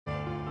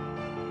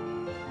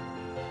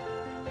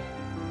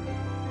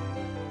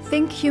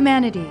Think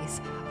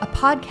Humanities, a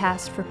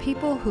podcast for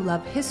people who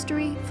love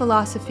history,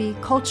 philosophy,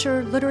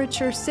 culture,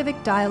 literature,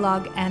 civic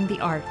dialogue, and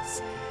the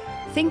arts.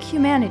 Think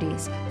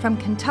Humanities from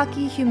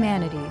Kentucky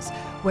Humanities,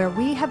 where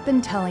we have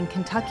been telling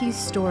Kentucky's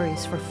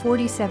stories for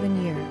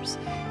 47 years.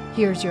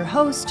 Here's your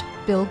host,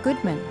 Bill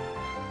Goodman.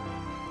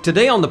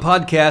 Today on the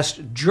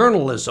podcast,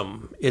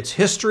 Journalism, Its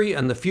History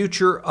and the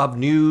Future of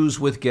News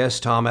with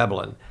guest Tom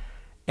Eblen.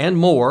 And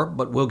more,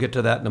 but we'll get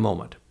to that in a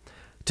moment.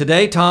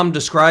 Today, Tom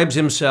describes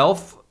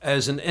himself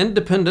as an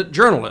independent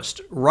journalist,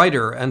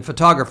 writer, and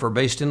photographer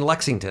based in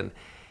Lexington.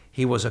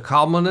 He was a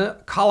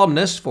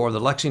columnist for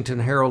the Lexington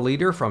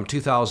Herald-Leader from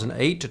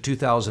 2008 to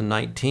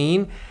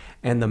 2019,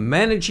 and the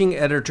managing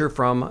editor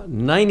from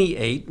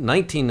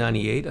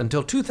 1998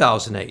 until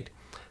 2008.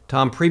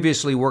 Tom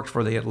previously worked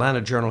for the Atlanta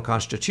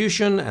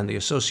Journal-Constitution and the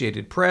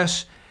Associated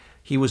Press.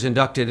 He was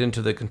inducted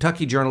into the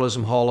Kentucky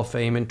Journalism Hall of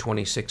Fame in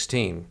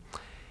 2016.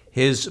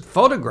 His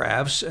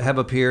photographs have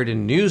appeared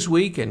in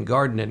Newsweek and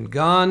Garden and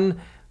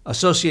Gun,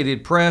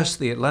 Associated Press,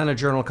 the Atlanta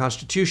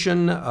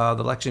Journal-Constitution,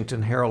 the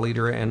Lexington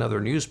Herald-Leader, and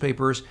other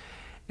newspapers.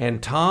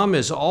 And Tom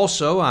is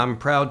also, I'm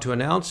proud to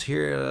announce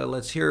here,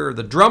 let's hear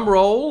the drum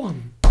roll,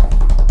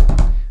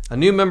 a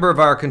new member of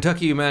our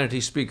Kentucky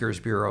Humanities Speakers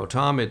Bureau.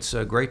 Tom, it's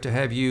great to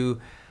have you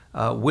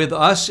with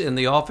us in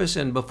the office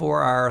and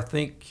before our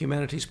Think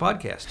Humanities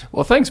podcast.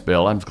 Well, thanks,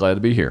 Bill. I'm glad to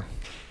be here.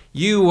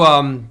 You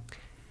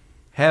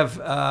have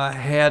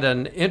had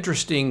an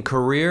interesting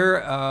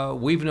career.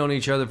 We've known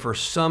each other for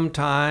some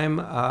time.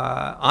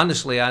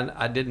 Honestly,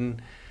 I didn't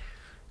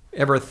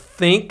ever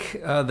think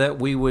that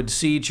we would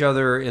see each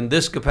other in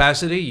this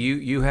capacity.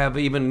 You have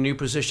even a new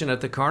position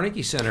at the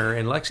Carnegie Center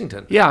in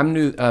Lexington. Yeah,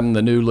 I'm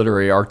the new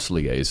literary arts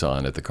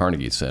liaison at the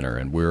Carnegie Center,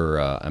 and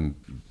I'm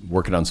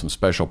working on some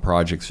special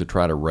projects to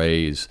try to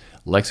raise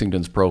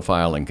Lexington's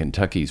profile and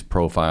Kentucky's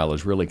profile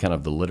as really kind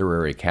of the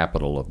literary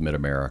capital of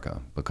mid-America,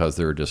 because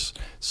there are just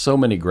so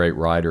many great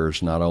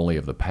writers, not only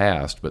of the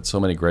past, but so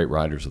many great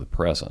writers of the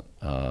present.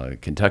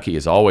 Kentucky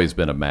has always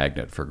been a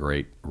magnet for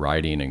great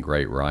writing and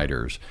great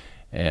writers,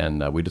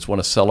 and we just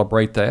want to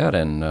celebrate that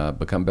and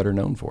become better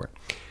known for it.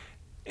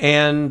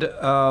 And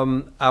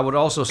I would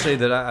also say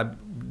that I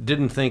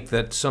didn't think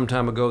that some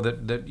time ago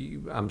that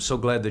I'm so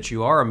glad that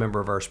you are a member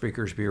of our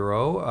Speakers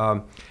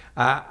Bureau.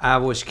 I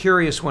was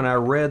curious when I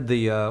read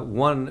the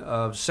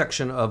one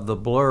section of the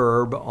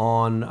blurb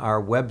on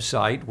our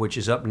website, which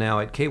is up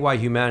now at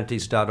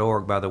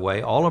kyhumanities.org, by the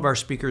way. All of our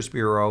Speakers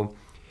Bureau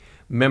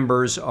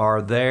members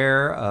are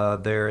there.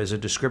 There is a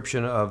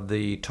description of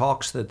the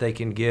talks that they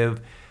can give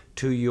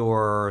to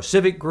your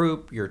civic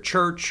group, your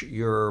church,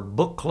 your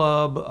book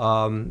club,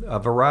 a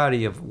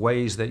variety of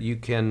ways that you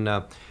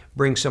can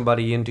bring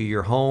somebody into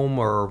your home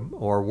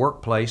or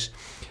workplace,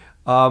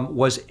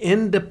 was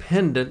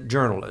independent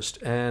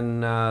journalist.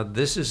 And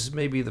this is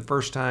maybe the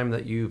first time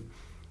that you've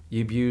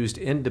used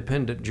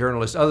independent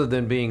journalist, other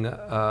than being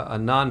a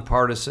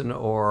nonpartisan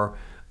or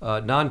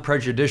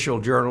non-prejudicial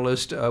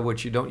journalist,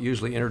 which you don't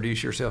usually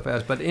introduce yourself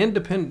as, but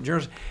independent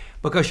journalist,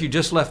 because you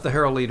just left the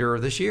Herald-Leader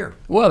this year.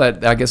 Well,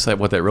 I guess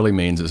what that really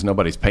means is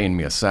nobody's paying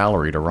me a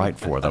salary to write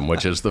for them,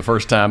 which is the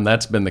first time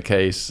that's been the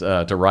case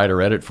to write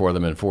or edit for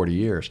them in 40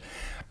 years.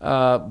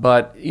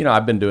 But,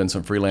 I've been doing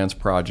some freelance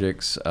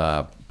projects,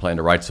 plan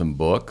to write some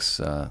books,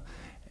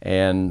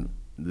 and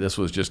this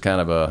was just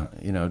kind of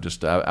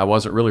I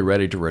wasn't really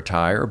ready to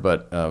retire,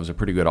 but it was a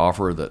pretty good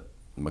offer that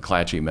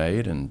McClatchy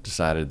made, and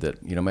decided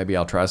that, maybe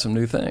I'll try some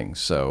new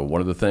things. So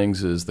one of the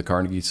things is the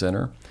Carnegie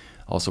Center.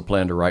 Also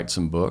plan to write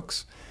some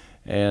books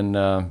and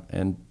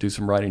do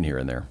some writing here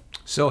and there.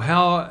 So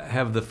how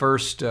have the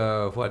first,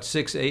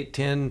 6, 8,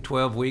 10,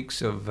 12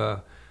 weeks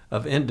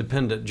of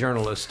independent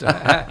journalist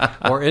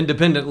or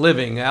independent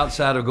living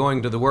outside of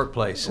going to the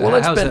workplace? Well,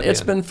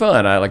 it's been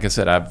fun. Like I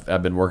said,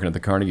 I've been working at the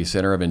Carnegie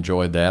Center. I've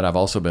enjoyed that. I've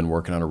also been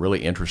working on a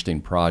really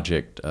interesting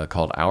project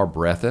called Our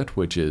Breath It,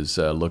 which is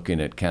looking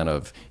at kind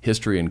of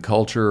history and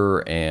culture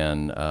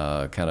and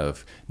kind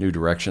of new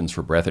directions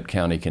for Breathitt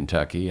County,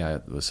 Kentucky.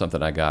 It was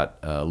something I got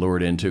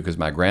lured into because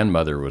my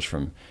grandmother was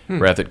from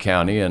Breathitt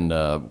County, and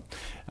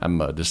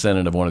I'm a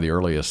descendant of one of the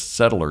earliest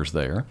settlers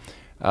there.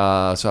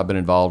 So I've been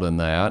involved in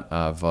that.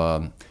 I've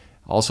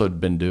also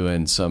been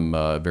doing some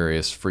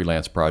various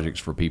freelance projects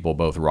for people,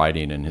 both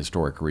writing and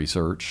historic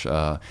research.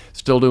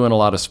 Still doing a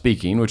lot of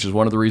speaking, which is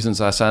one of the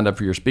reasons I signed up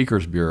for your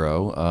Speakers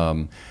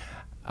Bureau.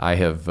 I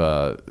have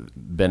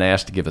been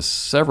asked to give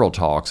several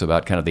talks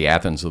about kind of the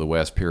Athens of the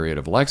West period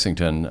of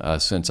Lexington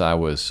since I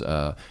was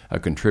a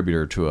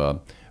contributor to a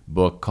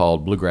book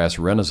called Bluegrass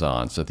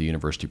Renaissance that the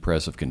University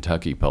Press of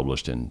Kentucky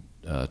published in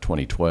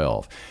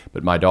 2012.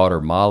 But my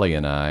daughter Molly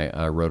and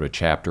I wrote a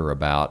chapter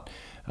about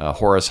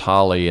Horace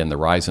Holly and the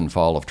rise and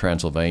fall of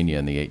Transylvania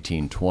in the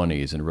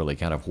 1820s, and really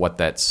kind of what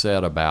that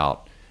said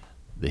about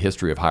the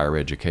history of higher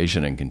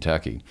education in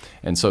Kentucky.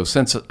 And so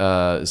since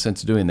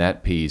doing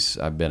that piece,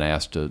 I've been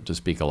asked to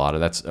speak a lot.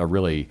 That's a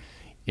really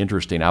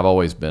interesting. I've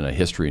always been a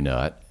history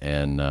nut,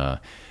 and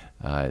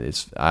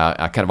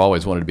I kind of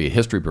always wanted to be a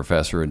history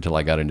professor until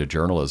I got into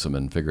journalism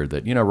and figured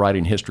that,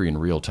 writing history in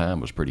real time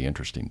was pretty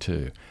interesting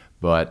too.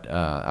 But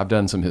I've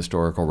done some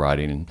historical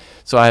writing, and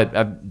so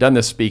I've done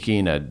this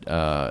speaking,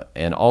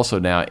 and also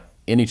now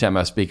anytime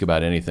I speak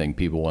about anything,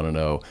 people want to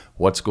know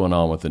what's going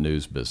on with the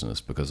news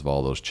business because of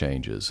all those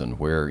changes, and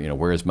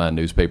where is my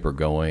newspaper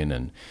going,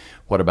 and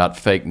what about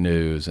fake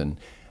news. And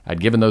I'd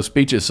given those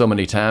speeches so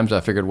many times, I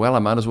figured, well, I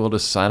might as well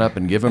just sign up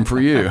and give them for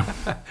you.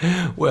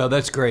 Well,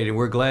 that's great, and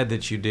we're glad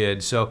that you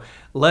did. So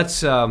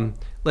let's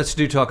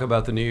talk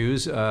about the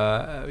news.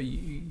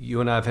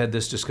 You and I have had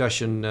this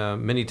discussion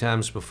many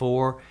times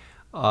before,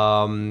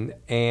 and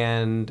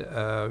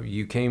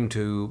you came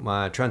to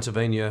my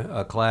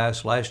Transylvania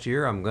class last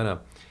year. I'm going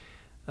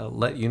to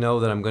let you know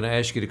that I'm going to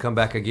ask you to come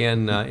back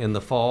again in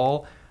the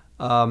fall.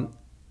 Tom,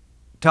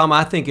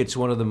 I think it's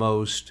one of the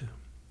most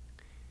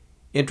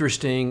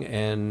interesting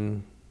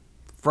and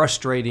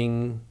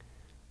frustrating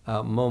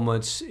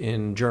moments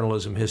in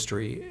journalism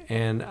history.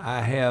 And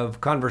I have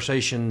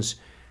conversations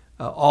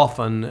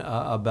often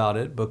about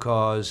it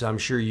because I'm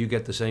sure you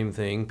get the same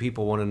thing.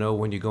 People want to know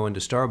when you go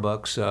into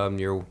Starbucks,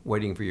 you're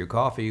waiting for your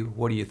coffee,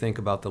 what do you think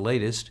about the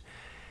latest?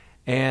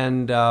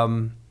 And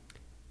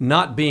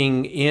not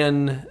being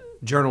in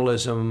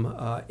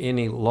journalism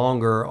any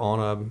longer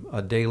on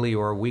a daily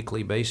or a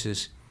weekly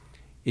basis,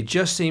 it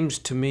just seems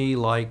to me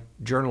like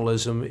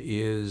journalism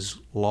is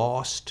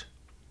lost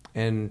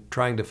and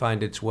trying to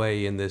find its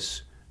way in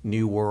this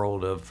new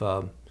world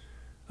of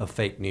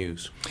fake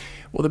news.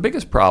 Well, the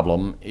biggest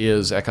problem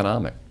is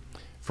economic,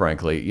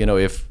 frankly.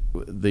 If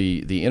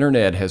the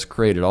internet has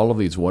created all of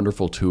these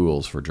wonderful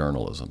tools for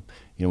journalism.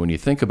 When you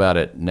think about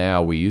it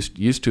now, we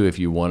used to, if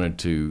you wanted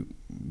to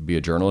be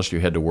a journalist, you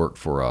had to work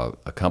for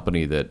a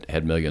company that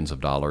had millions of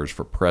dollars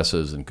for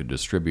presses and could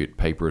distribute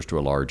papers to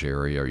a large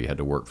area, or you had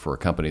to work for a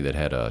company that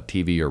had a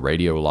TV or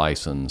radio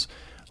license,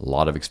 a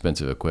lot of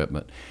expensive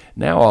equipment.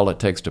 Now all it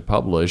takes to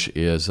publish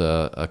is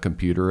a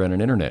computer and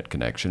an internet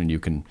connection, and you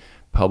can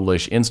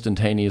publish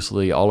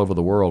instantaneously all over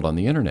the world on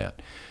the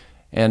internet.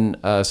 And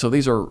so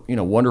these are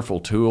wonderful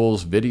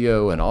tools,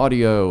 video and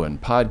audio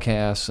and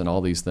podcasts and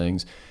all these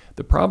things.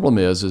 The problem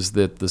is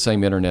that the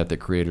same internet that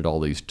created all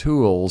these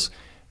tools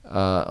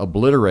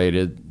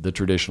obliterated the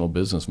traditional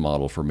business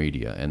model for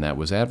media, and that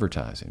was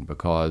advertising,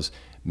 because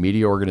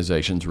media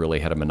organizations really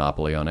had a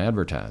monopoly on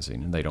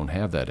advertising, and they don't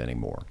have that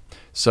anymore.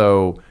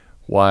 So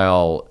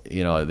while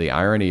the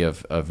irony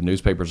of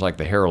newspapers like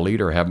the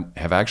Herald-Leader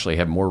have actually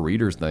had more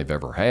readers than they've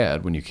ever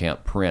had, when you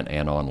count print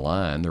and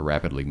online, they're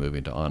rapidly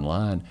moving to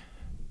online,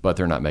 but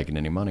they're not making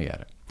any money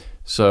at it.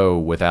 So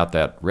without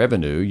that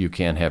revenue, you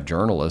can't have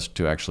journalists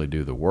to actually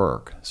do the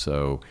work.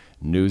 So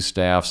news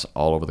staffs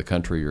all over the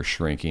country are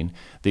shrinking.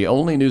 The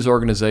only news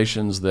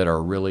organizations that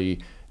are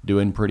really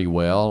doing pretty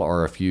well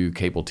are a few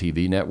cable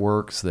TV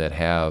networks that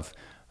have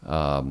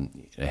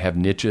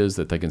niches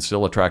that they can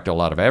still attract a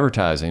lot of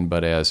advertising,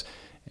 but as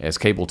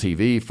cable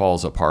TV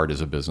falls apart as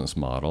a business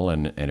model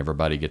and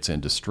everybody gets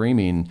into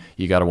streaming,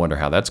 you got to wonder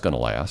how that's going to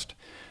last.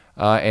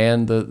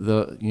 And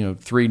the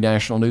three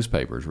national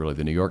newspapers, really,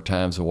 the New York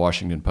Times, the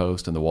Washington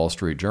Post, and the Wall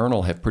Street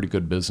Journal, have pretty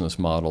good business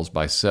models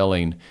by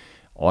selling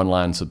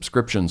online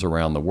subscriptions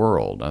around the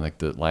world. I think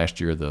that last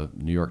year the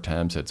New York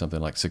Times had something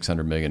like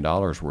 $600 million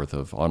worth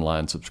of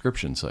online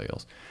subscription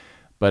sales.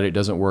 But it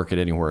doesn't work at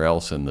anywhere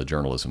else in the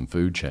journalism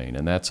food chain,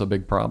 and that's a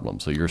big problem.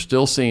 So you're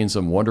still seeing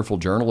some wonderful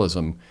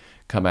journalism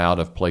come out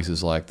of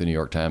places like the New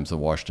York Times, the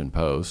Washington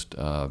Post.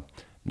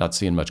 Not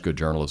seeing much good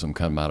journalism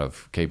come out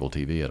of cable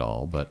TV at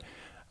all, but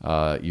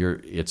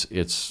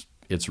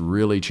it's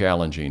really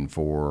challenging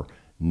for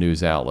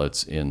news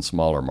outlets in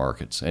smaller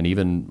markets, and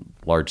even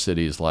large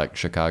cities like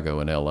Chicago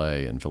and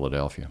LA and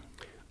Philadelphia.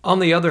 On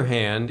the other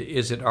hand,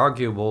 is it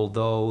arguable,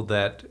 though,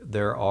 that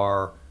there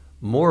are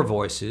more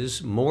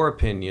voices, more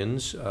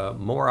opinions,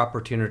 more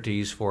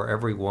opportunities for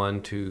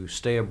everyone to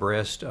stay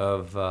abreast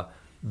of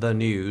the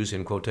news,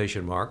 in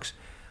quotation marks?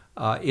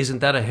 Isn't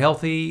that a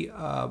healthy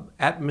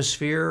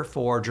atmosphere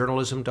for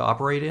journalism to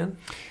operate in?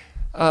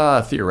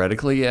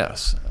 Theoretically,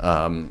 yes.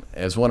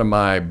 As one of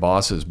my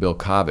bosses, Bill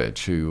Goodman,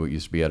 who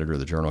used to be editor of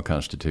the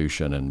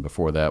Journal-Constitution and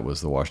before that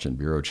was the Washington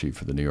bureau chief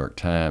for the New York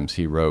Times,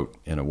 he wrote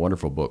in a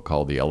wonderful book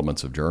called The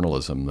Elements of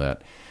Journalism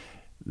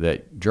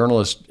that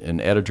journalists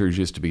and editors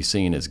used to be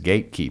seen as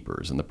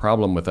gatekeepers. And the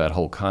problem with that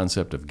whole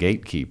concept of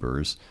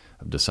gatekeepers,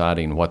 of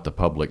deciding what the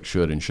public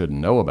should and shouldn't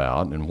know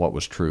about and what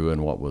was true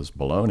and what was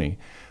baloney,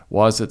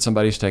 was that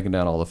somebody's taken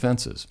down all the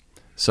fences.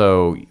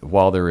 So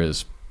while there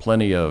is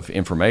plenty of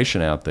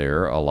information out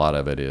there, a lot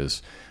of it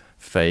is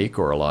fake,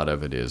 or a lot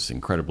of it is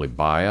incredibly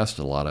biased,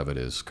 a lot of it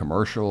is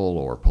commercial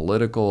or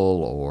political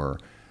or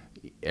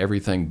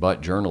everything but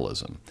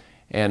journalism.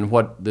 And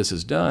what this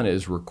has done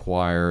is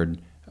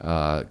required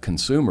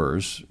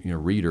consumers,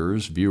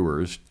 readers,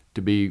 viewers,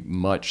 to be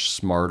much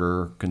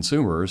smarter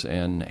consumers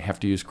and have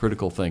to use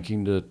critical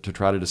thinking to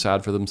try to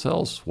decide for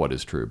themselves what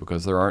is true,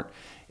 because there aren't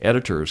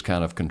editors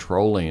kind of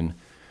controlling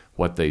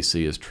what they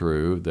see as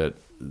true that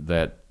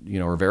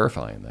are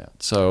verifying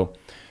that. So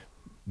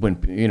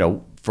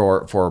when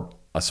for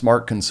a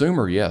smart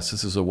consumer, yes,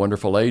 this is a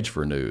wonderful age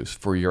for news.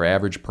 For your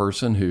average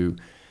person who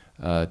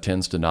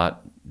tends to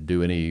not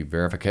do any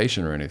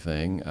verification or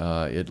anything,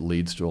 it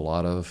leads to a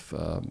lot of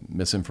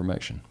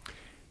misinformation.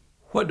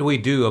 What do we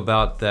do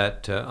about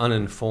that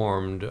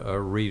uninformed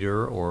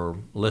reader or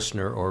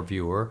listener or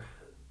viewer?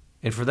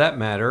 And for that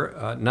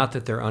matter, not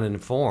that they're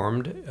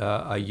uninformed,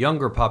 a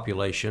younger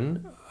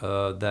population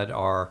that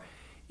are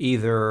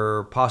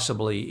either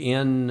possibly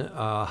in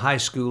high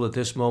school at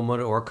this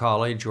moment or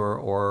college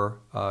or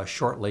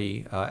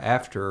shortly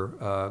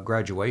after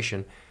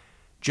graduation,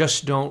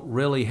 just don't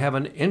really have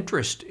an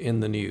interest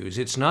in the news.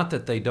 It's not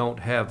that they don't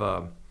have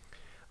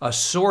a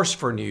source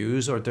for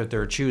news or that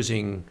they're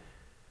choosing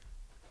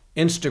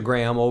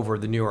Instagram over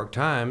the New York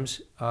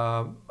Times.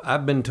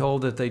 I've been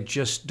told that they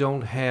just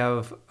don't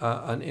have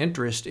an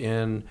interest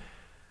in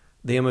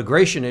the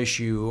immigration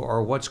issue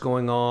or what's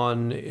going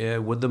on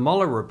with the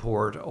Mueller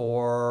report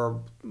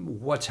or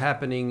what's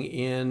happening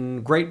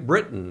in Great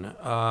Britain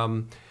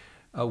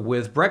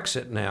with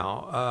Brexit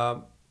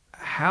now.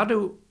 How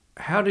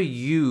do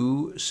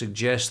you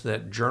suggest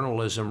that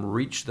journalism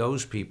reach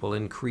those people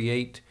and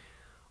create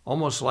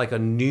almost like a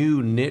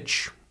new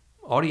niche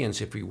audience,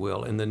 if you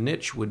will? And the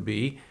niche would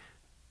be,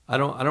 I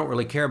don't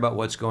really care about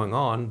what's going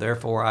on,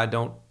 therefore I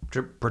don't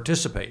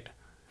participate.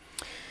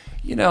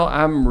 You know,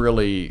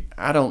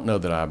 I don't know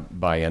that I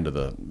buy into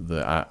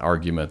the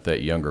argument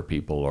that younger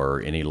people are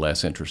any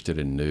less interested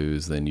in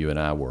news than you and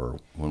I were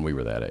when we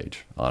were that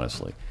age,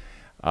 honestly.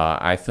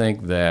 I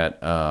think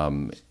that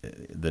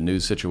the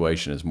news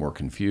situation is more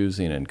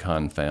confusing and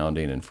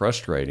confounding and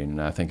frustrating,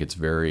 and I think it's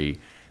very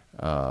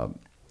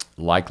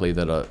likely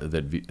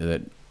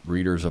that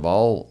readers of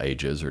all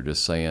ages are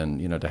just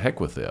saying, to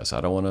heck with this.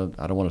 I don't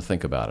want to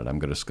think about it.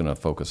 I'm just going to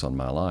focus on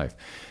my life.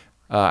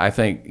 I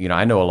think,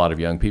 I know a lot of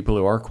young people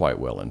who are quite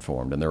well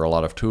informed, and there are a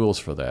lot of tools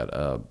for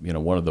that.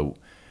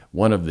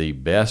 One of the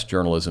best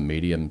journalism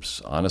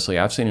mediums, honestly,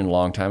 I've seen in a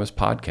long time is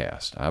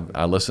podcast.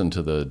 I listen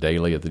to the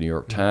Daily at the New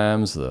York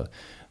Times, the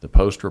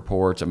Post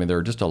reports. I mean, there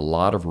are just a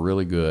lot of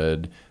really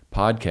good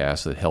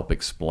podcasts that help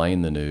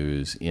explain the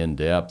news in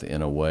depth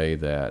in a way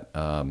that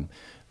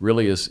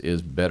really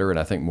is better and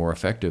I think more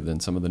effective than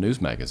some of the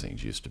news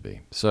magazines used to be.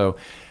 So,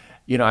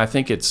 I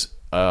think it's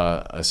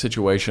a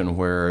situation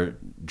where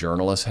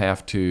journalists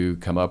have to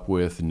come up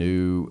with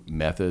new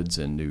methods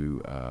and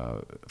new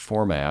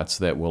formats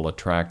that will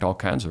attract all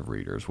kinds of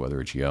readers,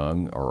 whether it's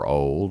young or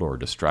old or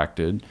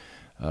distracted.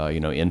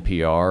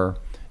 NPR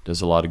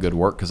does a lot of good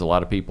work because a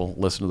lot of people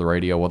listen to the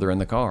radio while they're in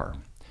the car.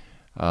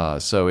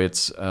 So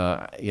it's,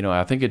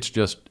 I think it's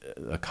just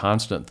a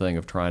constant thing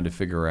of trying to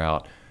figure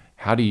out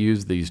how to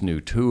use these new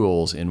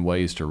tools in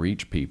ways to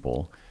reach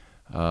people.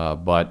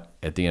 But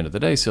at the end of the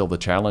day, still the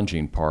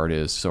challenging part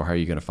is, so how are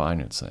you going to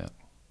finance that?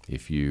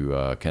 If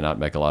you cannot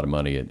make a lot of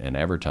money in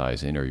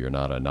advertising, or you're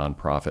not a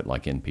nonprofit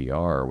like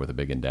NPR with a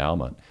big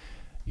endowment,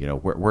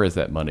 where is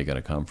that money going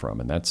to come from?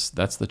 And that's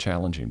the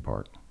challenging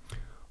part.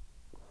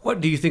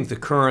 What do you think the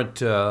current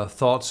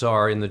thoughts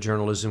are in the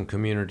journalism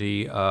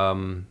community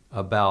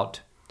about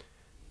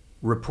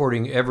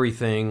reporting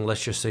everything,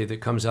 let's just say,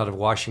 that comes out of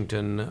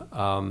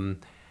Washington,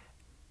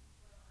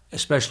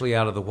 especially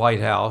out of the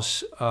White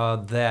House,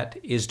 that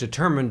is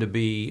determined to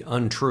be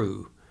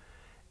untrue?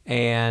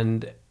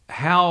 And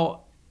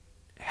how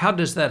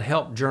does that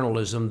help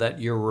journalism,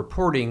 that you're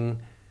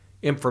reporting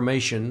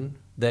information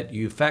that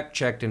you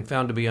fact-checked and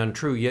found to be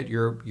untrue, yet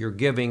you're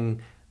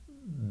giving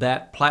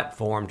that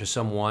platform to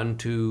someone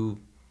to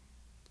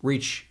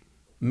reach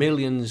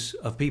millions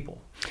of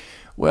people?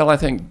 Well, I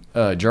think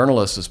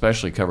journalists,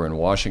 especially covering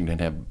Washington,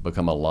 have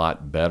become a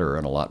lot better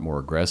and a lot more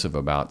aggressive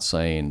about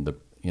saying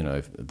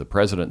if the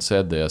president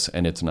said this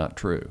and it's not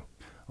true,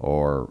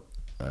 or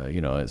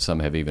some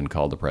have even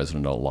called the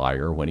president a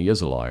liar when he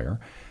is a liar.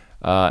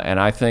 And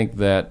I think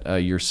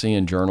that you're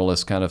seeing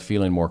journalists kind of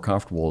feeling more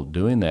comfortable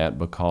doing that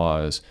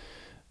because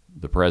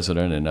the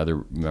president and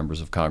other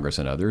members of Congress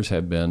and others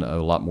have been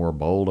a lot more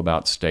bold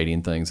about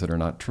stating things that are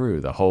not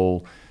true. The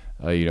whole,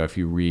 if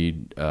you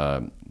read,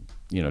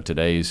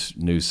 today's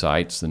news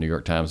sites, the New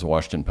York Times, the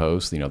Washington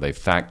Post, they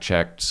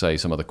fact-checked, say,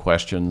 some of the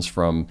questions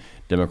from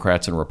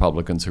Democrats and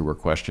Republicans who were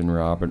questioning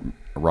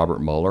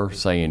Robert Mueller,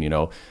 saying,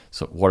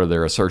 so what of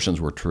their assertions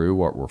were true,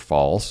 what were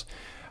false.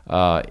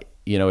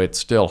 It's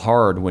still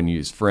hard when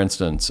you, for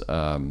instance,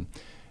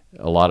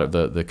 a lot of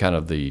the kind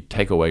of the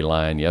takeaway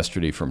line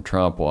yesterday from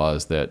Trump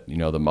was that,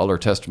 the Mueller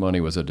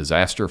testimony was a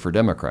disaster for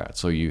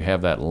Democrats. So you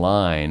have that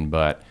line,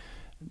 but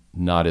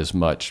not as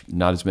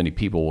many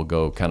people will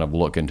go kind of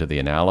look into the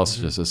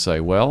analysis to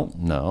say, well,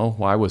 no,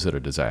 why was it a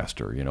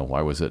disaster?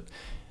 Why was it,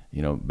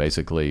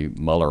 basically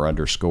Mueller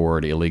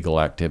underscored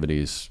illegal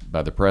activities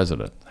by the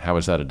president. How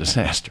is that a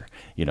disaster?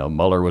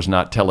 Mueller was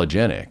not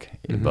telegenic,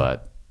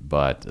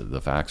 but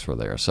the facts were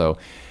there. So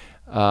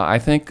I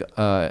think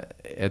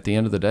at the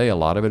end of the day, a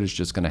lot of it is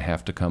just going to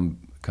have to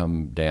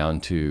come down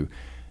to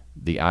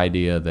the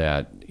idea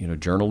that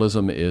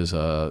journalism is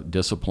a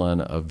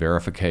discipline of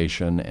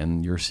verification,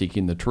 and you're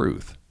seeking the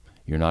truth.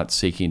 You're not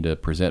seeking to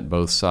present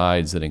both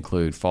sides that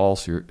include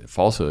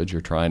falsehoods.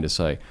 You're trying to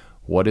say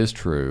what is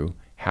true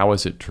how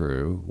is it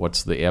true?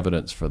 What's the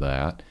evidence for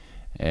that?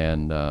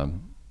 And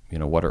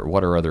what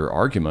are other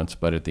arguments?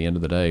 But at the end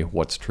of the day,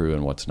 what's true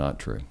and what's not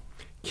true?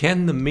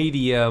 Can the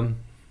media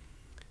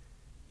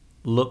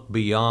look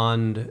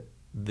beyond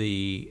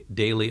the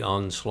daily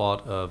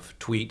onslaught of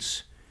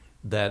tweets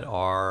that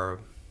are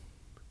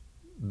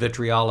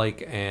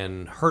vitriolic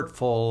and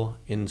hurtful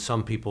in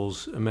some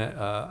people's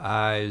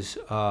eyes,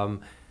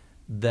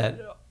 that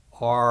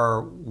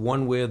are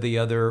one way or the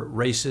other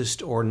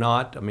racist or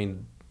not? I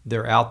mean,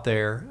 they're out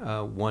there.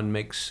 One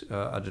makes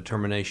a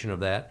determination of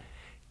that.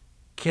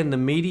 Can the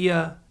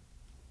media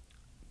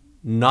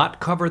not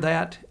cover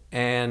that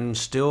and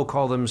still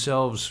call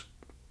themselves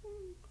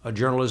a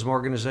journalism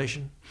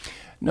organization?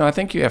 No, I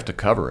think you have to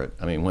cover it.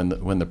 I mean,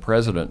 when the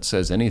president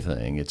says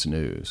anything, it's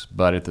news.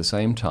 But at the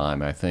same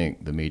time, I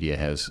think the media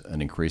has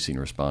an increasing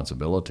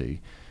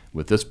responsibility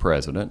with this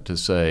president to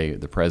say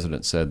the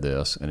president said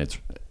this and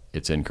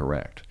it's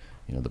incorrect.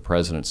 The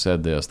president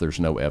said this, there's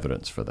no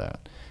evidence for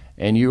that.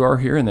 And you are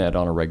hearing that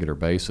on a regular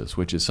basis,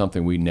 which is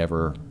something we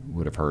never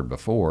would have heard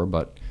before.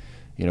 But,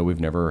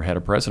 we've never had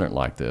a president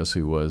like this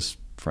who was,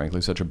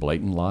 frankly, such a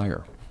blatant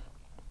liar.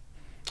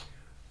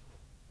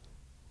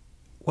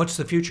 What's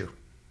the future?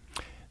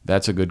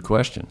 That's a good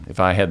question. If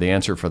I had the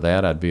answer for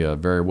that, I'd be a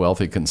very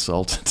wealthy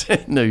consultant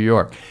in New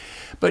York.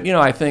 But,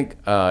 I think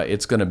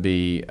it's going to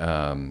be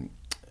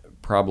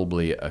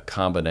probably a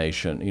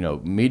combination.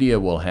 Media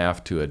will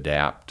have to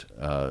adapt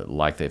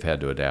like they've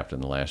had to adapt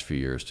in the last few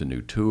years to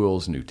new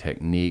tools, new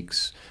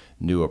techniques,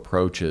 new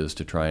approaches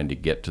to trying to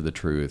get to the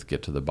truth,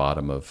 get to the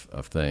bottom of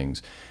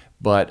things.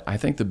 But I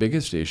think the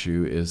biggest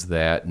issue is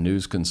that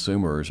news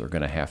consumers are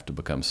going to have to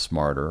become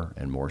smarter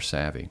and more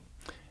savvy.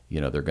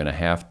 They're going to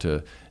have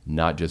to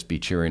not just be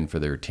cheering for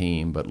their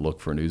team, but look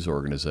for news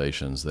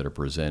organizations that are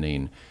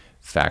presenting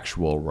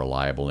factual,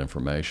 reliable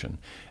information.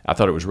 I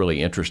thought it was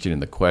really interesting in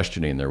the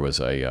questioning. There was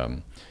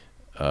a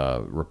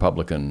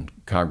Republican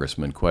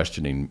congressman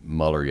questioning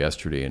Mueller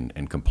yesterday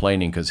and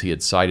complaining because he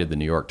had cited the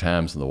New York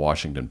Times and the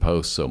Washington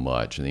Post so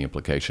much, and the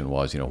implication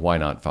was, why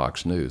not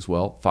Fox News?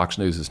 Well, Fox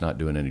News is not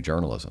doing any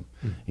journalism.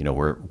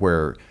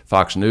 Where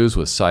Fox News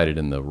was cited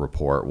in the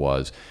report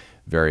was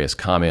various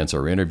comments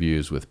or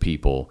interviews with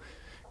people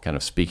kind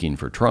of speaking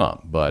for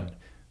Trump, but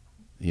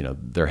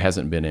there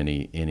hasn't been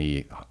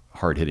any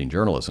hard-hitting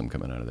journalism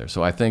coming out of there.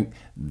 So I think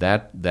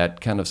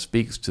that kind of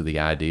speaks to the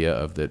idea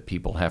of that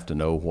people have to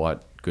know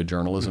what good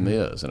journalism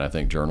is, and I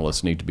think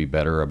journalists need to be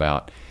better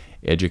about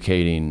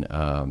educating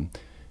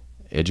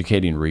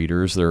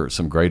readers. There are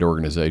some great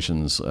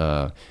organizations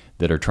that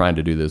are trying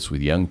to do this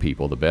with young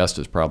people. The best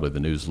is probably the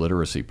News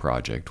Literacy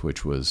Project,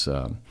 which was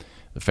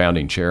the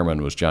founding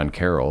chairman was John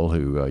Carroll,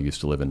 who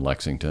used to live in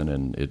Lexington,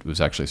 and it was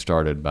actually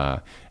started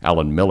by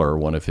Alan Miller,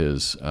 one of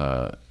his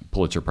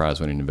Pulitzer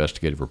Prize-winning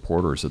investigative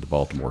reporters at the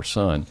Baltimore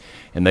Sun.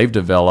 And they've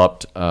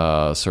developed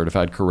a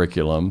certified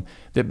curriculum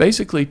that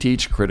basically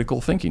teach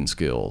critical thinking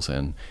skills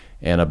and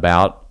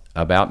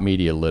about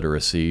media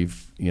literacy,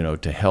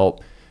 to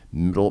help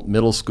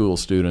middle school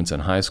students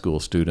and high school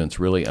students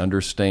really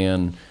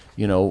understand,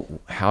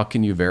 how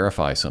can you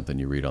verify something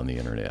you read on the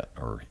internet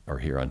or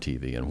hear on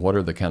TV, and what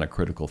are the kind of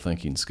critical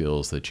thinking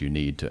skills that you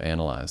need to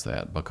analyze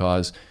that,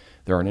 because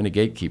there aren't any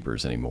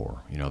gatekeepers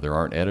anymore. There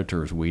aren't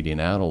editors weeding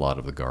out a lot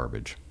of the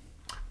garbage.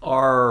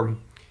 Are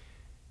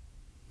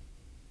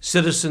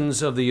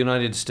citizens of the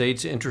United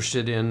States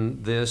interested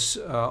in this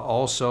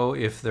also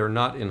if they're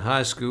not in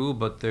high school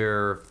but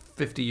they're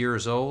 50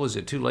 years old? Is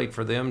it too late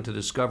for them to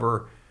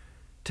discover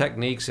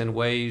techniques and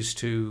ways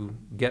to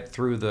get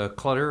through the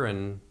clutter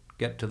and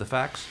get to the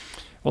facts?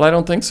 Well, I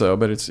don't think so,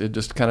 but it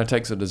just kind of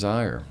takes a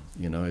desire.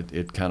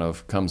 It kind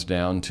of comes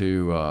down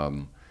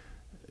to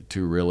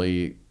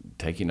really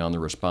taking on the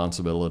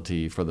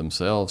responsibility for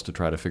themselves to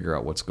try to figure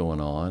out what's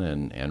going on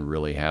and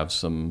really have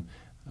some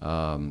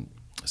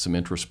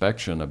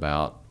introspection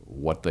about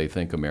what they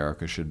think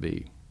America should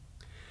be.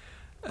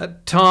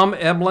 Tom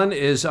Eblen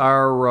is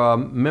our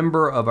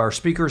member of our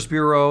Speakers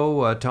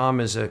Bureau. Tom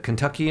is a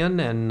Kentuckian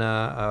and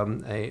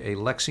a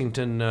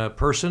Lexington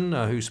person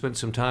who spent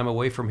some time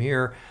away from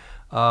here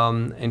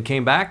and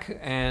came back,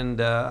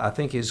 and I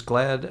think is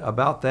glad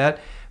about that.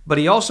 But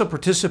he also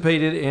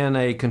participated in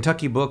a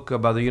Kentucky book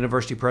by the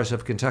University Press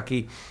of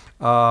Kentucky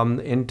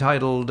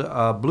entitled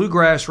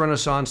Bluegrass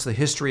Renaissance, The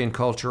History and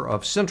Culture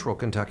of Central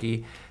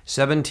Kentucky,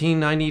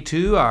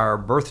 1792, our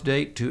birth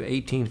date to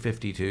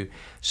 1852.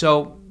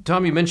 So,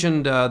 Tom, you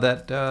mentioned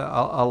that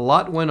a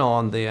lot went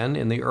on then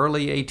in the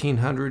early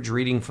 1800s.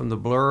 Reading from the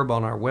blurb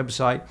on our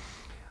website,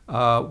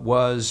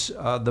 was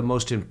the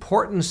most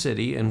important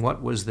city in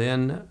what was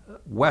then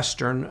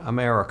Western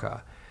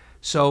America.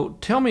 So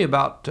tell me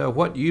about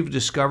what you've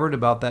discovered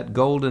about that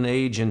golden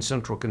age in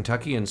Central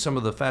Kentucky and some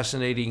of the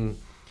fascinating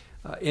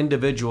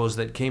individuals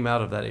that came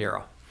out of that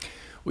era.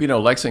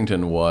 Well,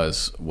 Lexington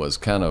was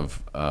kind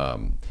of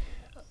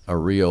a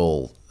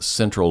real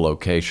central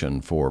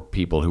location for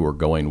people who were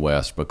going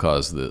west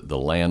because the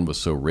land was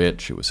so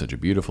rich. It was such a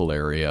beautiful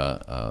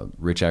area,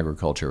 rich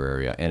agriculture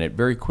area, and it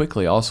very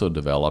quickly also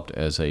developed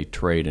as a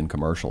trade and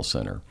commercial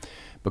center.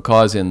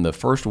 because in the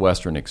first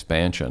Western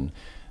expansion,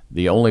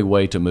 the only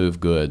way to move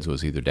goods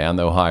was either down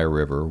the Ohio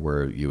River,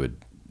 where you would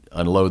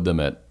unload them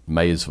at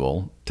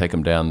Maysville, take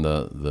them down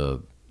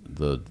the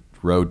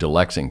road to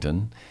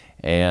Lexington,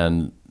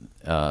 and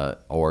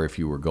or if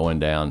you were going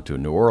down to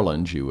New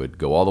Orleans, you would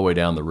go all the way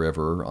down the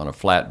river on a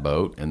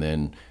flatboat and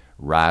then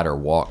ride or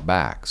walk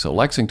back. So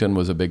Lexington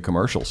was a big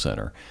commercial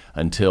center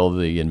until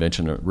the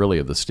invention really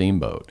of the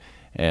steamboat.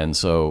 And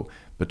so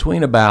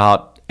between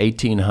about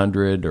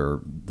 1800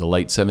 or the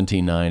late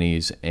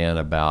 1790s and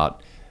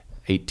about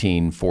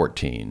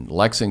 1814,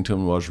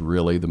 Lexington was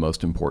really the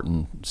most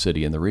important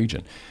city in the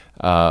region,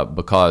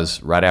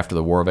 because right after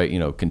the War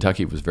of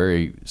Kentucky was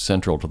very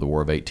central to the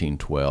War of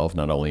 1812,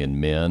 not only in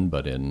men,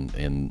 but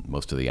in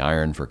most of the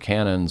iron for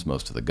cannons,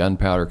 most of the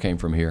gunpowder came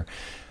from here.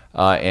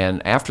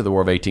 And after the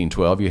War of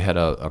 1812, you had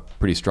a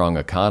pretty strong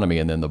economy,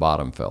 and then the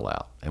bottom fell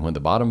out. And when the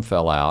bottom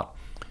fell out,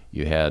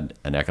 you had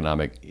an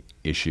economic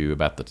issue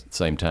about the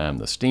same time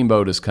the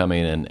steamboat is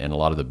coming, and a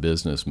lot of the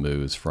business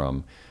moves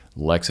from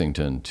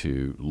Lexington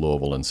to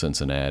Louisville and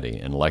Cincinnati,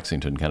 and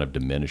Lexington kind of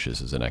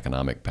diminishes as an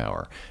economic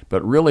power.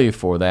 But really,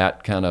 for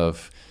that kind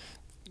of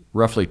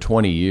roughly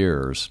 20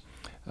 years,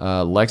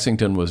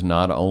 Lexington was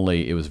not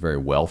only, it was very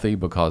wealthy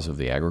because of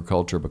the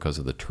agriculture, because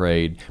of the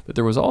trade, but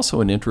there was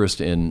also an interest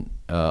in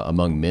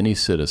among many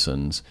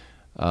citizens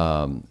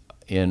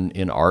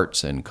in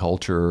arts and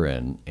culture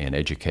and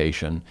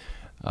education.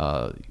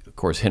 Of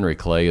course, Henry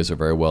Clay is a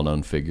very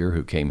well-known figure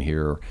who came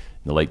here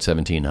in the late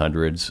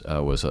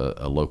 1700s, was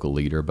a local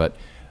leader, but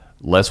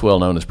less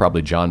well-known is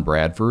probably John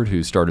Bradford,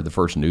 who started the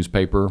first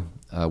newspaper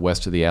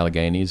west of the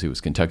Alleghenies. He was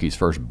Kentucky's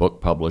first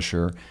book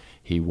publisher.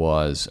 He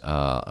was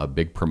a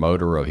big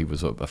promoter he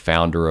was a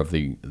founder of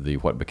the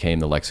what became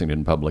the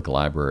Lexington Public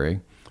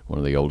Library, one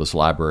of the oldest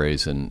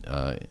libraries in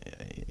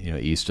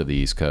east of the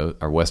East Coast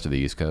or west of the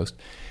East Coast.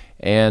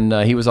 And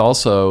he was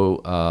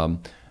also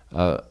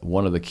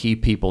one of the key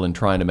people in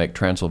trying to make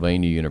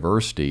Transylvania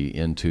University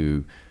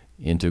into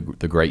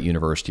the great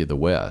university of the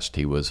West.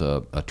 He was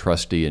a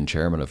trustee and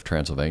chairman of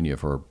Transylvania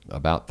for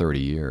about 30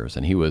 years,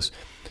 and he was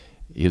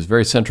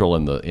very central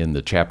in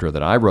the chapter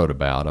that I wrote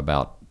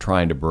about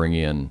trying to bring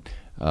in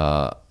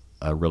a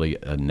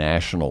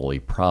nationally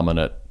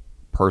prominent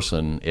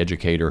person,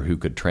 educator who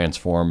could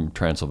transform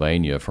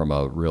Transylvania from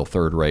a real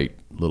third-rate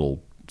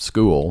little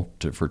school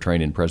for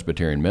training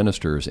Presbyterian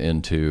ministers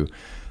into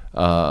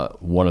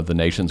one of the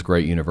nation's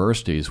great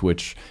universities,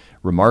 which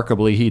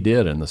remarkably he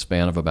did in the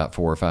span of about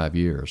 4 or 5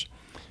 years.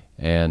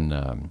 And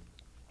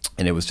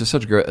it was just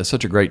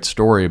such a great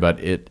story, but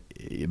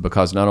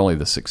because not only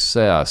the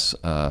success,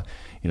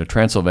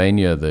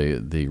 Transylvania,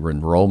 the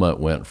enrollment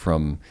went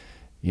from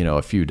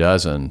a few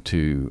dozen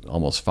to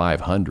almost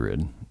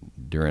 500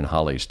 during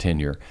Hawley's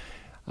tenure.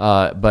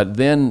 But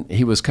then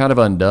he was kind of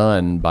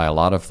undone by a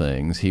lot of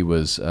things. He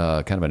was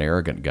kind of an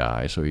arrogant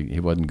guy, so he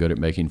wasn't good at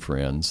making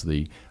friends.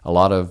 A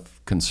lot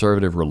of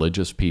conservative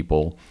religious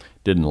people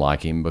didn't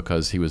like him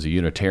because he was a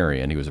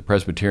Unitarian. He was a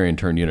Presbyterian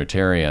turned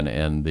Unitarian,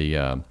 and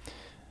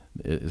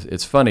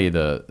it's funny,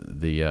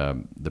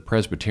 the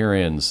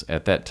Presbyterians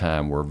at that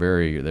time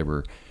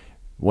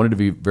wanted to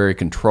be very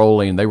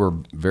controlling. They were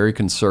very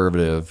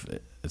conservative.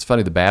 It's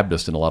funny, the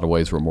Baptists in a lot of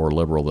ways were more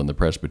liberal than the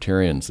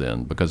Presbyterians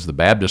then, because the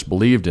Baptists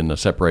believed in the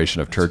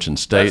separation of church and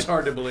state. That's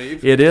hard to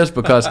believe. It is,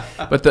 but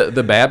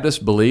the Baptists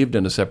believed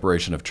in a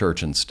separation of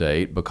church and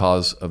state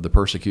because of the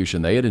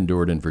persecution they had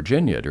endured in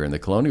Virginia during the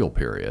colonial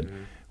period,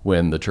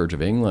 when the Church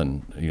of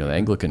England, the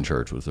Anglican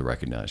Church was the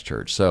recognized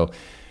church. So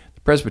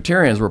the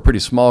Presbyterians were a pretty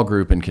small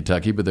group in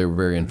Kentucky, but they were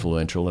very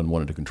influential and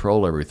wanted to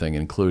control everything,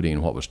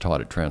 including what was taught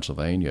at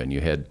Transylvania. And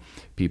you had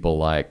people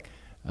like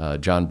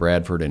John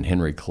Bradford and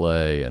Henry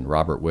Clay and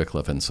Robert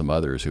Wycliffe and some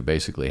others who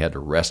basically had to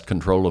wrest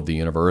control of the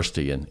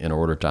university in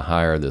order to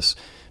hire this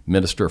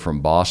minister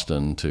from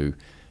Boston to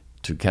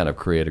kind of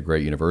create a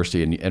great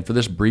university. And for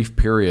this brief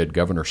period,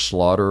 Governor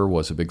Slaughter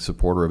was a big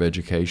supporter of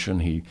education.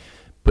 He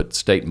put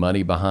state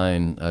money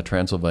behind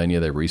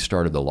Transylvania. They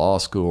restarted the law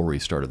school,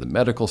 restarted the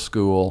medical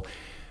school.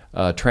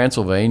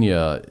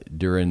 Transylvania,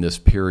 during this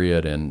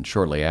period and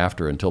shortly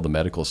after, until the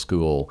medical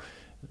school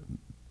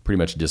pretty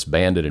much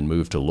disbanded and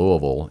moved to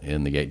Louisville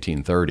in the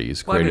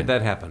 1830s. Why did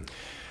that happen?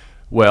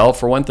 Well,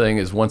 for one thing,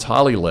 is once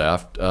Hawley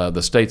left,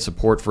 the state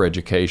support for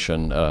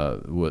education,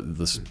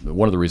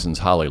 one of the reasons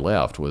Hawley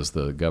left was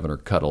the governor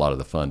cut a lot of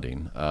the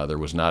funding. There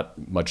was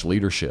not much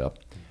leadership,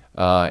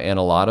 and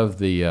a lot of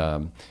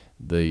the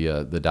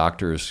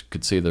doctors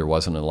could see there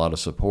wasn't a lot of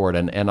support.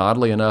 And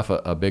oddly enough,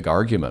 a big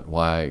argument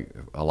why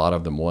a lot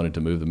of them wanted to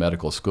move the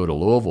medical school to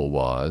Louisville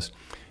was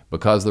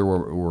because there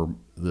were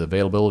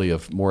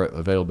the more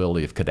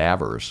availability of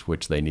cadavers,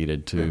 which they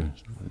needed to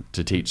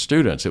teach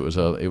students. It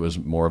was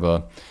more of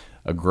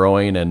a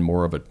growing and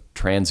more of a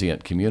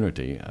transient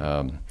community.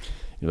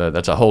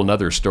 That's a whole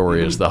other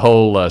story, is the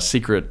whole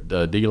secret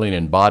dealing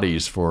in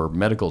bodies for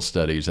medical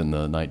studies in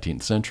the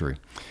 19th century.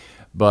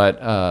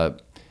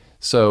 But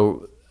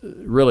so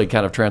really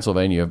kind of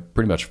Transylvania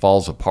pretty much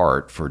falls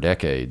apart for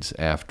decades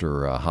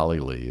after Hawley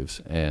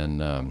leaves.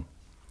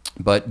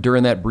 But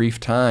during that brief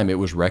time, it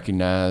was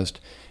recognized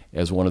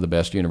as one of the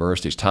best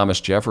universities.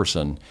 Thomas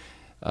Jefferson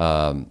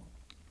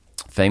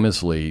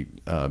famously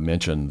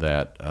mentioned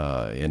that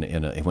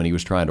when he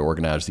was trying to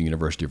organize the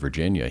University of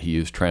Virginia, he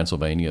used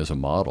Transylvania as a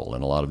model,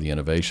 and a lot of the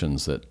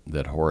innovations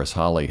that Horace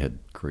Holly had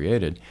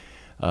created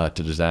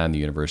to design the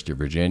University of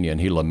Virginia.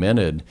 And he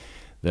lamented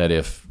that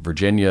if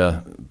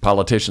Virginia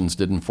politicians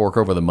didn't fork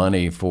over the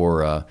money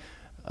for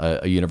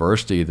a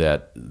university,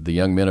 that the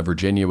young men of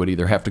Virginia would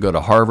either have to go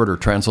to Harvard or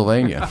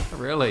Transylvania.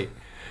 Really?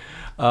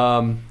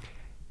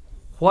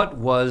 What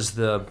was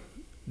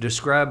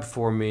describe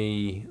for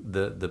me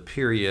the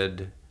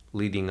period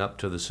leading up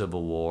to the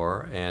Civil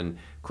War, and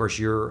of course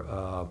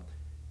your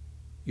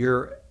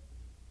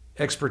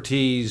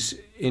expertise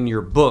in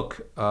your book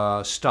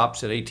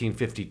stops at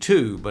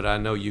 1852, but I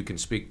know you can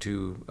speak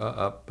to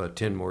up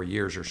 10 more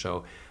years or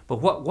so.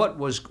 But what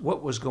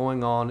was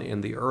going on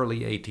in the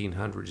early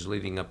 1800s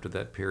leading up to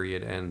that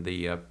period, and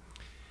the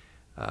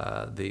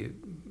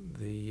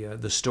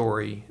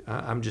story,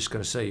 I'm just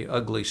going to say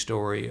ugly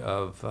story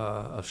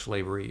of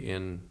slavery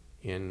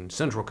in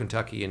central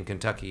Kentucky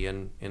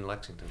and in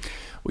Lexington?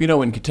 Well,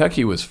 when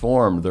Kentucky was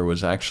formed, there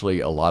was actually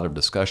a lot of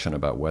discussion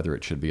about whether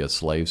it should be a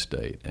slave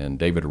state. And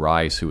David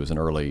Rice, who was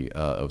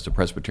was a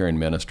Presbyterian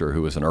minister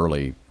who was an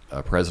early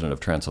president of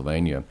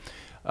Transylvania,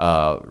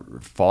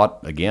 fought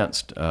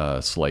against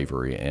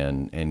slavery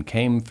and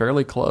came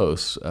fairly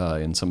close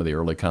in some of the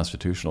early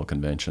constitutional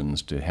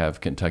conventions to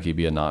have Kentucky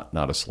be not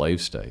a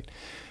slave state.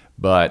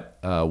 But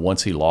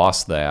once he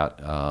lost that,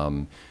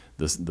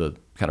 the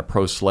kind of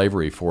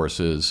pro-slavery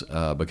forces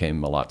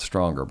became a lot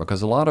stronger,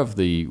 because a lot of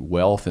the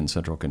wealth in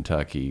central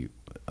Kentucky,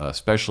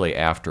 especially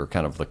after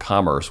kind of the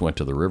commerce went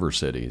to the river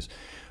cities,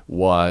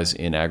 was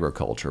in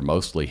agriculture,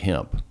 mostly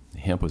hemp.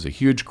 Hemp was a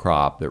huge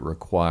crop that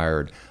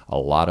required a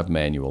lot of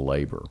manual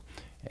labor,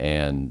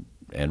 and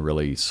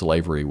really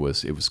slavery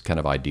was kind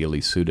of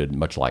ideally suited,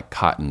 much like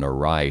cotton or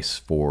rice,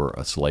 for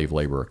a slave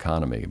labor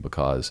economy,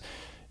 because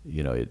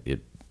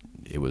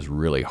it was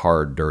really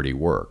hard, dirty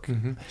work.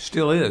 Mm-hmm.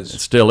 Still is. It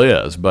still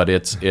is, but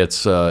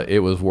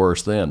it was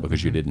worse then,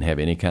 because you didn't have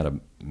any kind of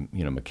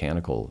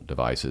mechanical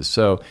devices.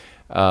 So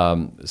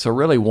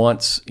really,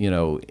 once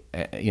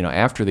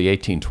after the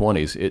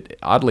 1820s,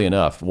 oddly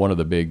enough, one of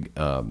the big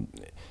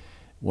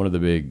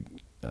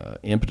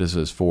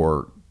impetuses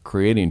for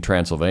creating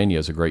Transylvania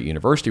as a great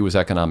university was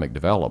economic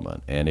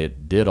development, and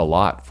it did a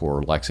lot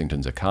for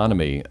Lexington's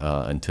economy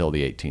until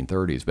the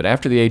 1830s. But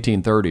after the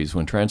 1830s,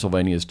 when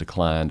Transylvania's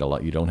declined a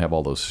lot, you don't have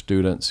all those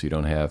students, you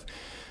don't have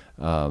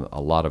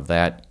a lot of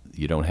that,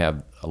 you don't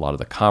have a lot of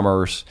the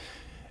commerce,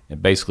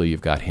 and basically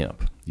you've got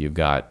hemp. You've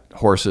got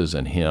horses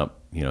and hemp,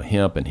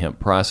 hemp and hemp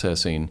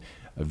processing,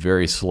 a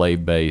very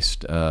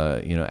slave-based,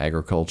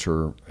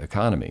 agriculture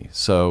economy.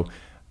 So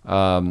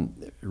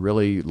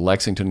really,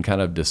 Lexington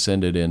kind of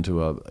descended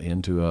into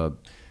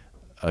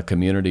a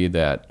community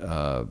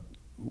that,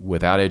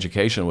 without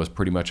education, was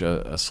pretty much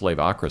a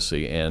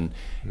slaveocracy,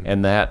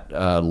 and that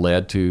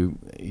led to,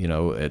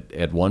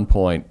 at one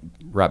point,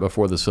 right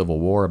before the Civil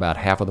War, about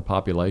half of the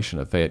population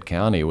of Fayette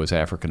County was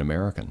African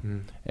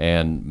American,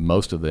 and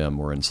most of them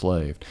were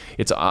enslaved.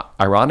 It's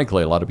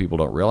ironically, a lot of people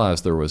don't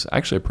realize there was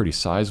actually a pretty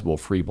sizable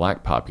free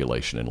black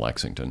population in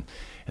Lexington.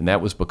 And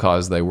that was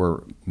because they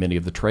were many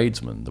of the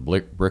tradesmen, the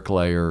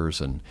bricklayers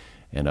and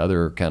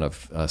other kind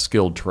of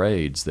skilled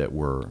trades that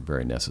were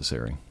very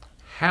necessary.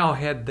 How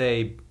had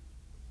they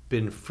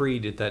been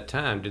freed at that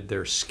time? Did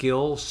their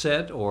skill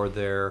set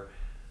or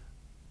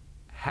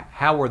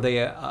how were they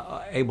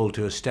able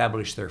to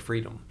establish their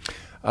freedom?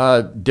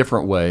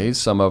 Different ways.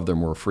 Some of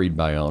them were freed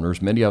by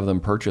owners. Many of them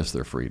purchased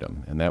their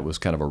freedom. And that was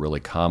kind of a really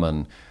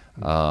common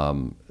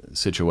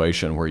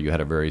situation where you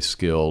had a very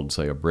skilled,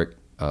 say, a brick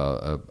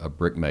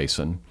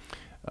mason,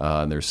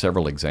 and there's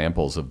several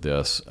examples of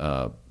this.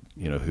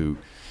 Who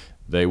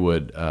they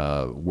would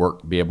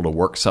be able to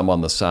work some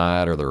on the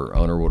side, or their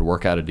owner would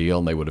work out a deal,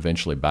 and they would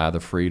eventually buy the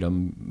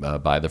freedom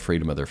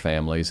of their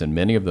families. And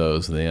many of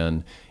those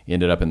then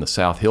ended up in the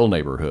South Hill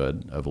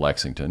neighborhood of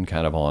Lexington,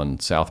 kind of on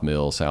South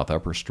Mill, South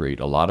Upper Street.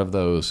 A lot of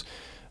those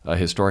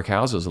historic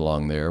houses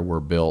along there were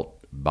built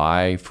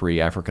by free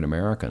African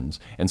Americans,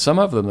 and some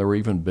of them were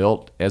even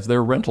built as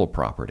their rental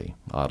property,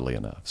 oddly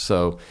enough.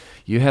 So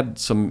you had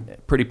some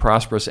pretty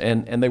prosperous,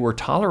 and they were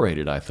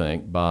tolerated, I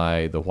think,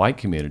 by the white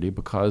community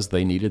because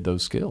they needed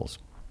those skills.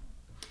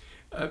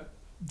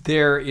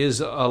 There is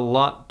a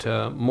lot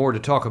more to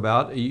talk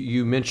about.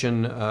 You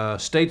mentioned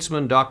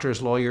statesmen,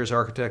 doctors, lawyers,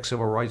 architects,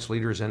 civil rights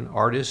leaders, and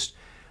artists.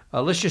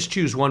 Let's just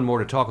choose one more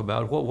to talk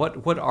about.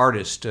 What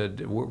artist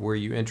were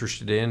you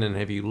interested in, and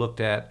have you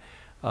looked at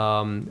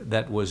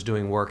that was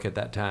doing work at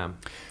that time?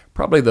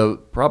 Probably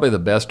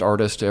the best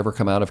artist to ever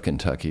come out of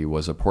Kentucky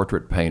was a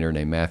portrait painter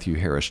named Matthew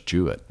Harris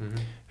Jewett,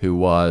 who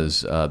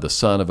was the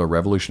son of a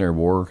Revolutionary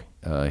War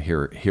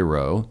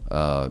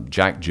hero,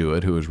 Jack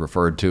Jewett, who was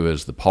referred to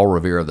as the Paul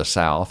Revere of the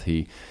South.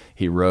 He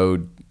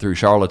rode through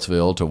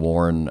Charlottesville to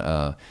warn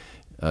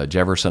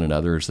Jefferson and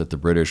others that the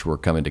British were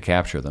coming to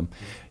capture them.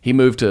 He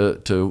moved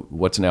to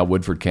what's now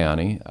Woodford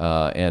County,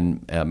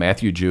 and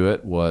Matthew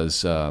Jewett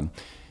was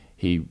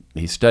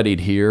he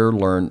studied here,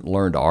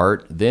 learned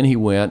art. Then he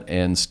went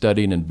and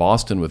studied in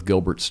Boston with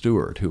Gilbert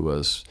Stuart, who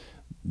was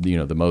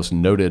the most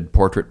noted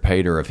portrait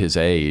painter of his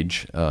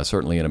age,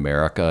 certainly in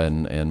America,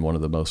 and one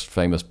of the most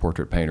famous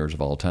portrait painters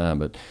of all time.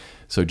 But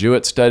so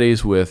Jewett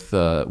studies with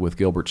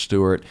Gilbert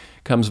Stuart,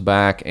 comes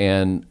back,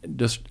 and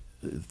just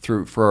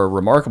for a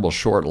remarkable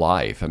short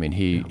life. I mean,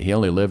 he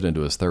only lived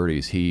into his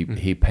 30s.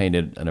 He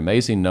painted an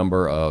amazing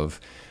number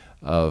of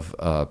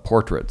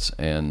portraits,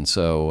 and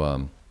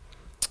so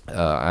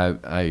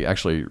I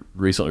actually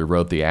recently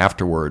wrote the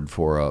afterword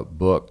for a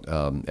book.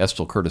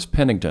 Estill Curtis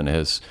Pennington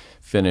has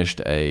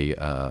finished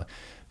a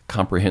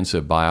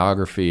comprehensive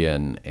biography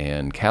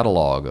and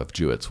catalog of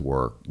Jewett's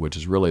work, which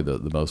is really the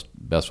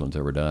best one's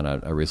ever done.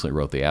 I recently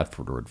wrote the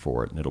afterword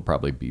for it, and it'll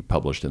probably be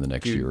published in the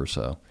next year or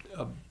so.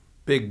 A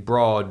big,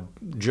 broad,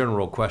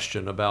 general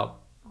question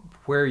about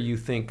where you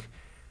think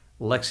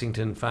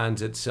Lexington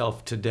finds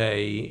itself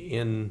today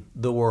in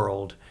the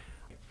world.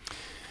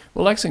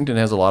 Well, Lexington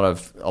has a lot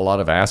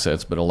of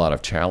assets, but a lot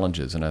of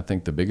challenges, and I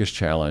think the biggest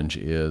challenge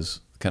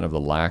is kind of the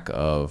lack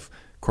of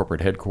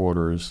corporate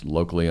headquarters,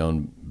 locally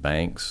owned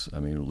banks. I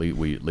mean,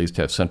 we at least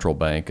have Central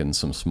Bank and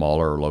some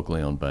smaller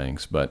locally owned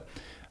banks, but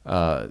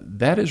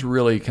that is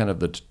really kind of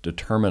the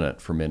determinant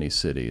for many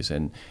cities.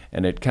 And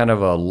at kind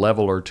of a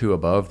level or two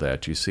above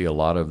that, you see a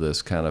lot of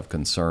this kind of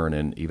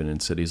concern, even in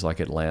cities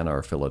like Atlanta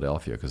or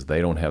Philadelphia, because they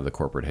don't have the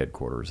corporate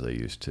headquarters they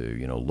used to.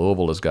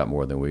 Louisville has got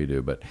more than we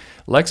do, but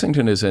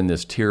Lexington is in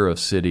this tier of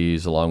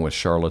cities, along with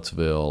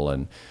Charlottesville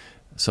and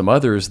some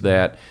others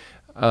that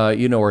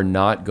are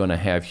not going to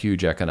have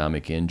huge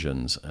economic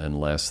engines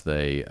unless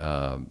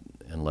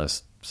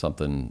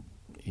something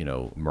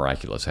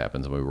miraculous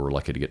happens. We were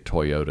lucky to get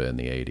Toyota in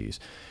the 80s.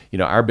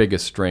 Our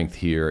biggest strength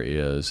here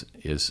is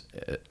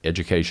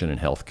education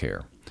and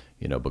healthcare.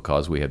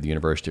 Because we have the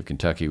University of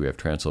Kentucky, we have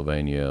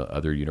Transylvania,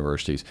 other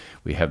universities.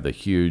 We have the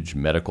huge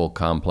medical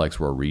complex.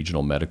 We're a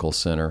regional medical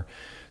center.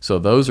 So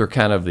those are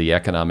kind of the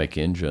economic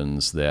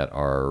engines that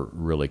are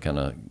really kind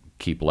of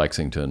keep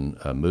Lexington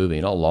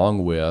moving,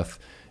 along with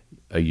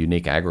a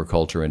unique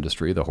agriculture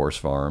industry, the horse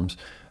farms.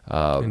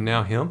 And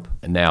now hemp?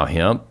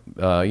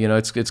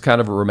 It's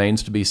kind of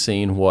remains to be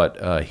seen what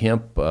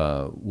hemp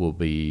will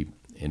be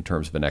in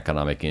terms of an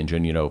economic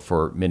engine.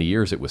 For many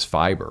years it was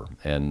fiber,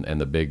 and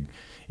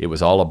it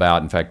was all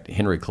about, in fact,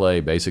 Henry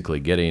Clay basically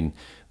getting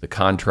the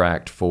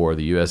contract for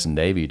the U.S.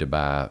 Navy to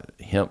buy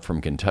hemp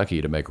from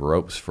Kentucky to make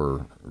ropes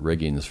for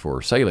riggings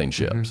for sailing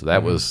ships. Mm-hmm. So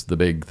that was the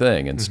big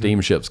thing, and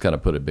steamships kind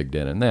of put a big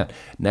dent in that.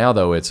 Now,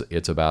 though, it's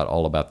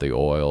all about the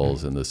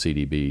oils and the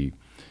CDB,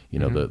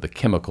 the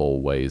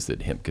chemical ways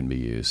that hemp can be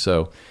used.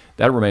 So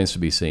that remains to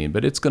be seen.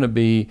 But it's going to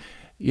be,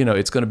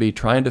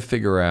 trying to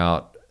figure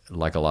out,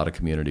 like a lot of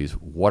communities,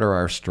 what are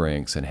our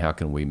strengths and how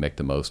can we make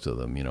the most of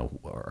them,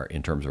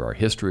 in terms of our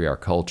history, our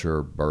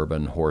culture,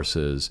 bourbon,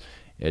 horses,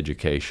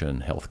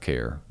 education,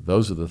 healthcare.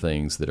 Those are the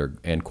things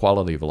and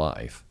quality of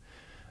life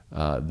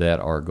that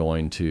are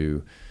going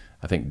to,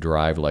 I think,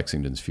 drive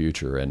Lexington's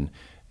future,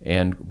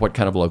 and what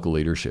kind of local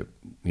leadership,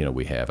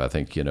 we have. I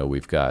think,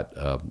 we've got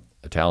a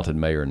talented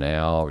mayor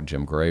now.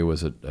 Jim Gray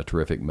was a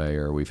terrific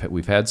mayor.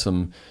 We've had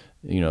some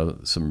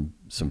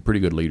pretty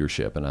good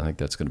leadership, and I think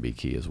that's going to be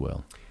key as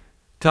well.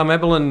 Tom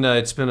Eblen,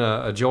 it's been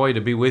a joy to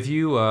be with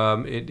you.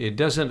 It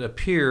doesn't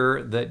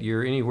appear that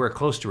you're anywhere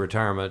close to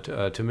retirement.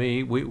 To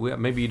me, we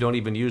maybe you don't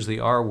even use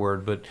the R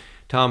word, but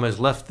Tom has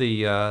left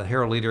the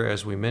Herald-Leader,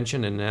 as we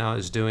mentioned, and now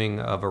is doing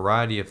a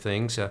variety of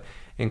things,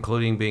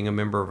 including being a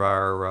member of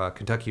our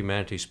Kentucky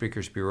Humanities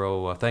Speakers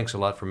Bureau. Thanks a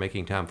lot for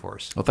making time for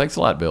us. Well, thanks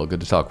a lot, Bill.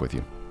 Good to talk with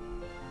you.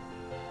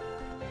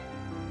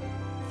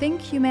 Think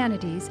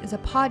Humanities is a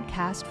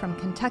podcast from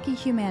Kentucky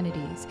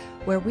Humanities,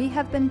 where we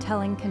have been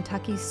telling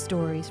Kentucky's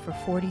stories for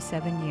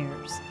 47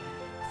 years.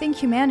 Think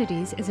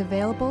Humanities is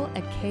available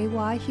at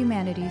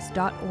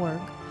kyhumanities.org,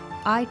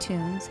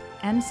 iTunes,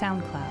 and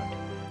SoundCloud.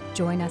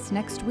 Join us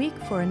next week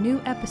for a new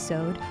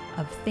episode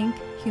of Think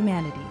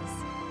Humanities.